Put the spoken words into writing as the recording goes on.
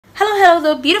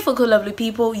Hello the beautiful cool lovely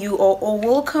people, you are all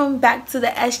welcome back to the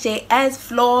SJS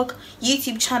vlog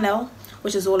YouTube channel,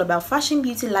 which is all about fashion,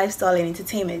 beauty, lifestyle and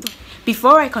entertainment.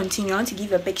 Before I continue, I want to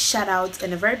give a big shout out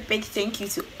and a very big thank you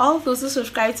to all those who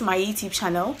subscribe to my YouTube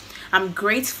channel. I'm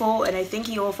grateful and I thank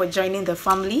you all for joining the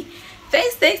family.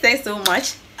 Thanks so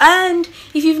much. And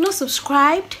if you've not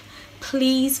subscribed,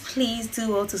 please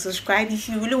do all to subscribe if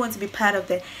you really want to be part of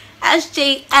the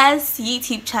SJS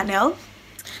YouTube channel.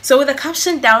 So with the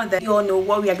caption down there, you all know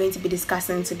what we are going to be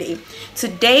discussing today.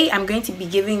 Today I'm going to be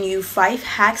giving you 5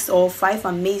 hacks or 5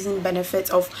 amazing benefits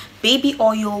of baby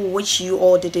oil which you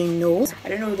all didn't know. I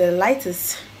don't know, the light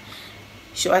is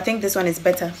sure, I think this one is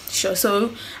better. Sure.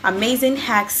 So amazing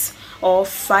hacks or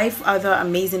 5 other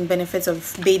amazing benefits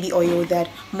of baby oil that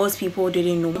most people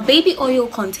didn't know. Baby oil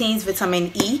contains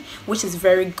vitamin E, which is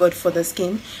very good for the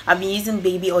skin. I've been using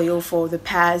baby oil for the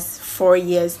past 4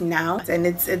 years now, and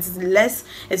it's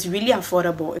really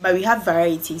affordable, but we have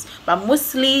varieties, but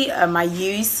mostly I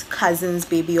use Cussons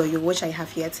baby oil, which I have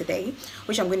here today,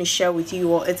 which I'm going to share with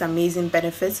you all its amazing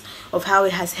benefits of how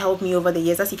it has helped me over the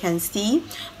years. As you can see,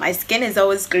 my skin is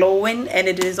always glowing, and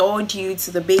it is all due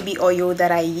to the baby oil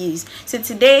that I use. So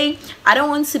today I don't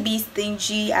want to be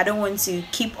stingy, I don't want to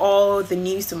keep all the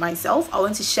news to myself. I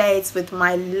want to share it with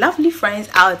my lovely friends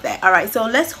out there. All right, so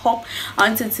let's hop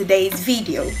onto today's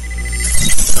video.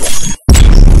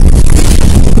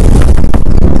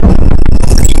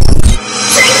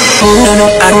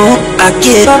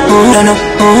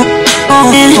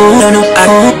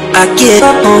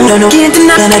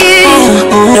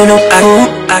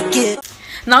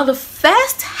 Now the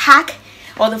first hack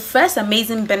or the first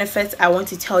amazing benefit I want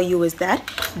to tell you is that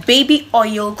baby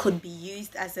oil could be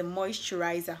used as a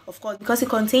moisturizer, of course, because it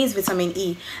contains vitamin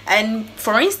E. And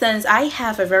for instance, I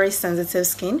have a very sensitive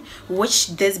skin, which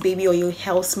this baby oil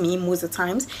helps me most of the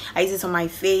times. I use it on my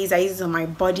face, I use it on my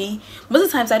body. Most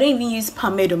of the times I don't even use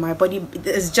pomade on my body.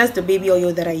 It's just the baby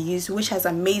oil that I use, which has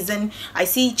amazing, I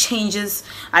see changes.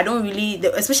 I don't really,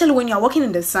 especially when you're walking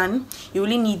in the sun, you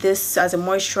really need this as a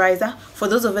moisturizer. For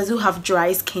those of us who have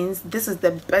dry skins, this is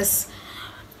the best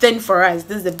thing for us.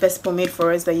 This is the best pomade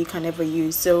for us that you can ever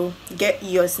use, so get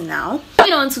yours now.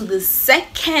 Moving on to the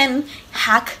second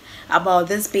hack about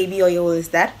this baby oil is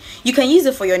that you can use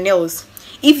it for your nails.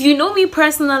 If you know me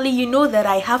personally, you know that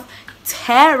I have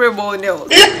terrible nails.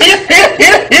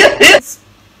 It's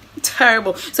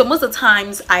terrible. So most of the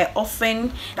times I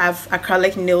often have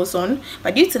acrylic nails on,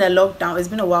 but due to the lockdown, it's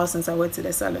been a while since I went to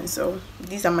the salon, so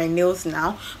these are my nails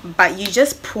now. But you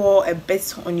just pour a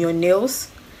bit on your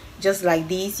nails, just like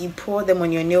these. You pour them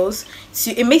on your nails,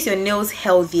 so it makes your nails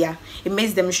healthier, it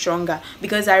makes them stronger.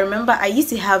 Because I remember I used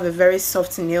to have a very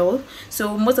soft nail,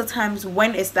 so most of the times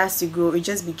when it starts to grow, it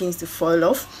just begins to fall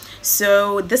off.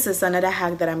 So this is another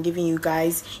hack that I'm giving you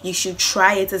guys. You should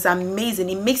try it. It's amazing.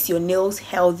 It makes your nails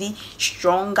healthy,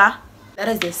 stronger. That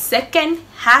is the second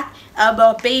hack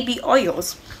about baby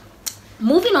oils.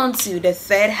 Moving on to the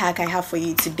third hack I have for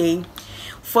you today.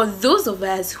 For those of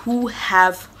us who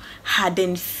have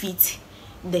hardened feet,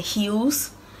 the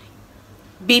heels,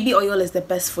 baby oil is the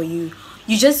best for you.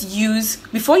 You just use,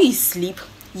 before you sleep,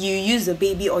 you use the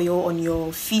baby oil on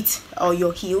your feet or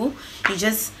your heel. You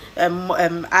just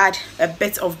add a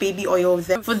bit of baby oil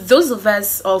there. For those of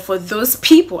us, or for those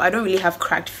people, I don't really have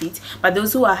cracked feet, but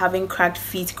those who are having cracked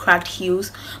feet, cracked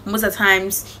heels, most of the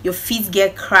times your feet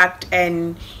get cracked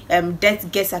and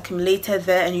dirt gets accumulated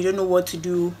there and you don't know what to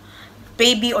do.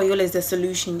 Baby oil is the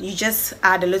solution. You just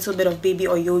add a little bit of baby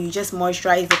oil, you just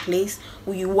moisturize the place.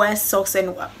 You wear socks,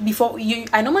 and before you,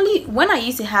 I normally, when I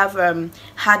used to have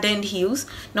hardened heels,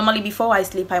 normally before I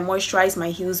sleep I moisturize my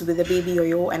heels with the baby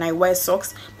oil and I wear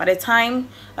socks. By the time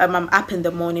I'm up in the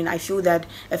morning, I feel that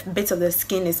a bit of the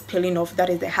skin is peeling off, that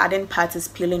is the hardened part is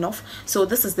peeling off. So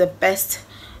this is the best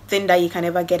thing that you can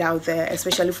ever get out there,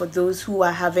 especially for those who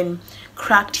are having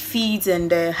cracked feet and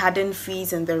hardened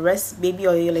feet and the rest. Baby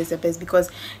oil is the best because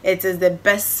it is the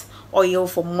best oil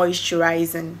for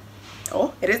moisturizing.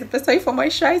 Oh, it is the best oil for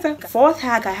moisturizing. Fourth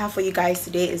hack I have for you guys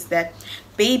today is that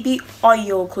baby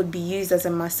oil could be used as a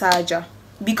massager,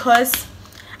 because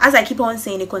as I keep on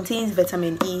saying, it contains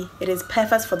vitamin E. It is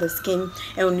perfect for the skin,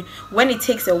 and when it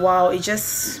takes a while, it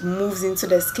just moves into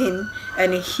the skin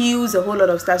and it heals a whole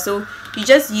lot of stuff. So you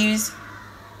just use,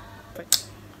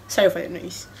 sorry for the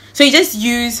noise, so you just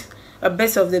use a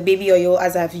bit of the baby oil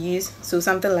as I've used, so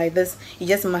something like this. You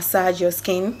just massage your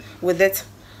skin with it.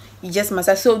 You just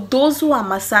massage. So those who are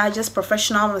massagers,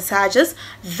 professional massagers,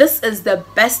 this is the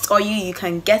best oil you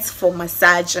can get for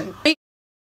massaging.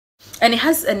 And it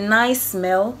has a nice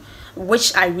smell.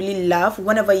 which I really love.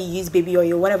 Whenever you use baby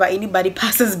oil, whenever anybody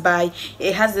passes by,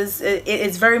 it has this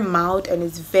it's very mild and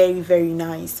it's very, very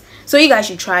nice. So you guys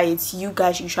should try it. You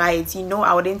guys should try it. You know,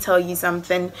 I wouldn't tell you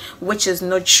something which is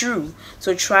not true,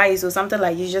 so try it. So something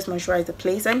like you just moisturize the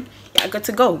place and yeah, good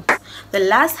to go. The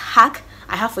last hack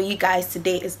I have for you guys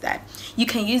today is that you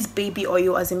can use baby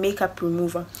oil as a makeup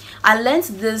remover. I learned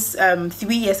this 3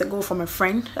 years ago from a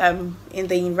friend in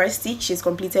the university. She's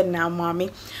completed now, mommy,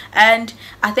 and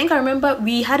I think I remember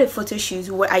we had a photo shoot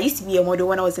where I used to be a model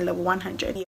when I was in level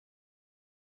 100,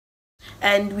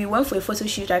 and we went for a photo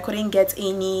shoot. I couldn't get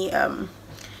any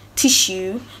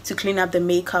tissue to clean up the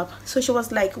makeup, so she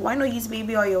was like, why not use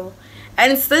baby oil?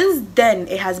 And since then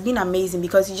it has been amazing,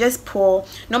 because you just pour,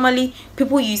 normally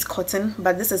people use cotton,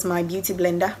 but this is my beauty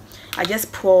blender. I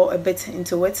just pour a bit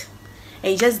into it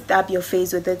and you just dab your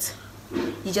face with it.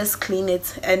 You just clean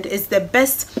it, and it's the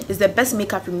best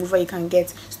makeup remover you can get.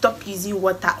 Stop using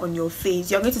water on your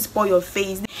face. You're going to spoil your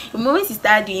face. The moment you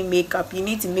start doing makeup, you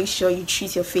need to make sure you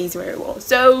treat your face very well.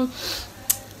 So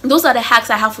those are the hacks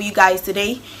I have for you guys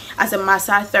today. As a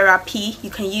massage therapy, you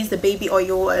can use the baby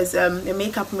oil as a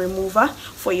makeup remover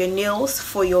for your nails,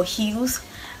 for your heels,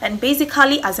 and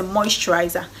basically as a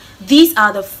moisturizer. These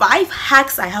are the 5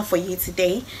 hacks I have for you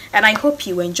today, and I hope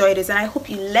you enjoyed it and I hope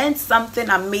you learned something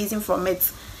amazing from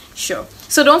it. Sure.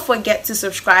 So don't forget to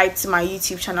subscribe to my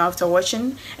YouTube channel after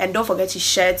watching, and don't forget to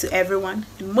share to everyone.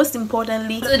 And most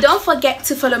importantly, so don't forget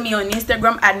to follow me on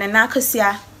Instagram at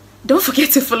Nanakosia. Don't forget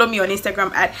to follow me on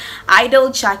Instagram at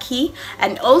ZOMEI,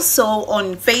 and also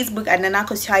on Facebook at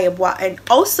Nanakosia, and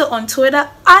also on Twitter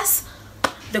as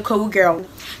the Cool Girl.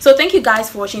 So thank you guys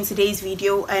for watching today's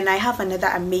video, and I have another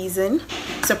amazing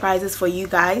surprises for you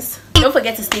guys. Don't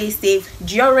forget to stay safe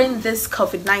during this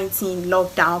COVID-19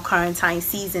 lockdown quarantine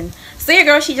season. So your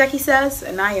girl SHEJACKIE says,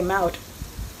 and I am out.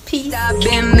 Peace.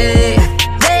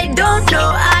 They don't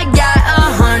know I got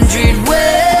 100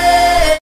 ways.